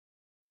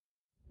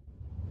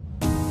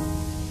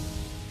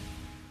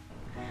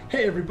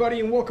Hey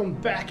everybody, and welcome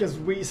back as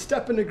we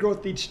step into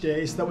growth each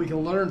day so that we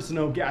can learn to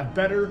know God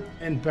better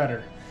and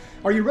better.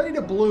 Are you ready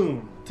to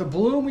bloom? To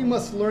bloom, we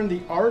must learn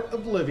the art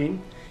of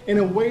living in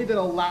a way that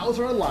allows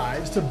our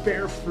lives to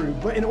bear fruit.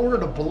 But in order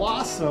to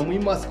blossom, we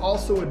must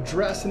also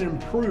address and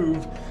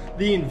improve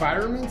the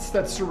environments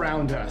that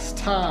surround us.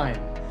 Time.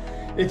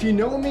 If you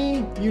know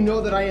me, you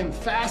know that I am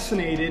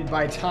fascinated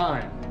by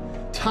time.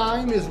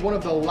 Time is one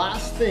of the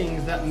last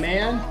things that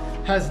man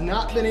has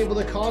not been able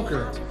to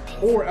conquer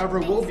or ever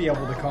will be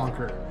able to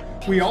conquer.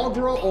 We all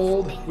grow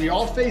old, we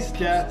all face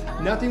death,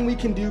 nothing we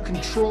can do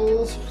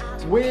controls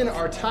when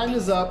our time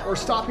is up or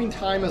stopping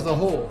time as a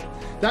whole.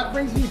 That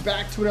brings me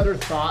back to another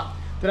thought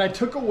that I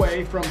took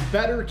away from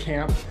Better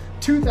Camp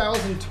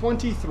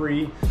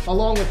 2023,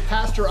 along with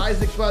Pastor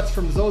Isaac Butts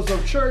from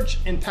Zozo Church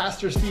and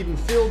Pastor Stephen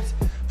Fields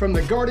from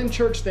the Garden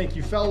Church. Thank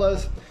you,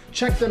 fellas.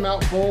 Check them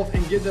out both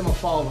and give them a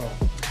follow.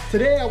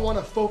 Today I want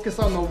to focus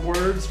on the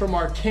words from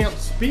our camp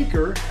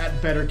speaker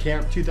at Better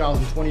Camp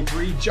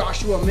 2023,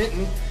 Joshua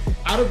Minton,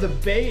 out of the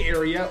Bay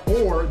Area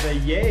or the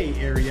Yay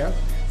area.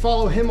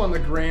 Follow him on the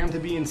gram to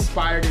be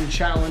inspired and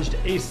challenged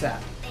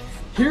ASAP.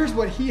 Here's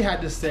what he had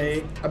to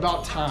say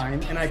about time,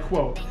 and I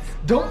quote,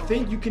 "Don't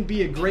think you can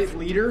be a great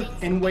leader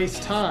and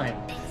waste time.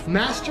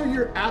 Master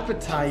your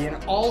appetite in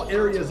all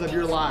areas of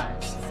your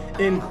lives."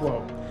 End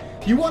quote.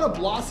 You want to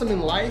blossom in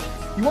life?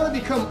 You want to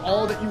become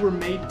all that you were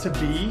made to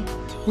be?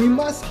 We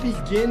must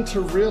begin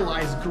to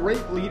realize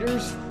great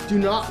leaders do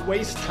not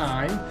waste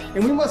time,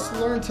 and we must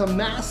learn to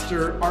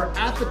master our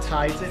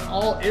appetites in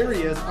all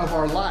areas of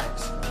our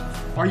lives.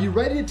 Are you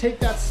ready to take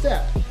that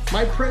step?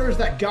 My prayer is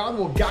that God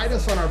will guide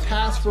us on our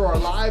path for our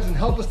lives and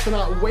help us to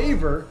not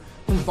waver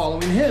from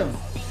following Him.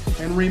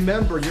 And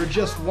remember, you're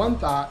just one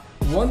thought,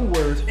 one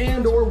word,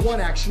 and/or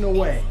one action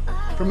away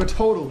from a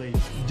totally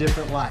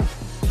different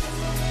life.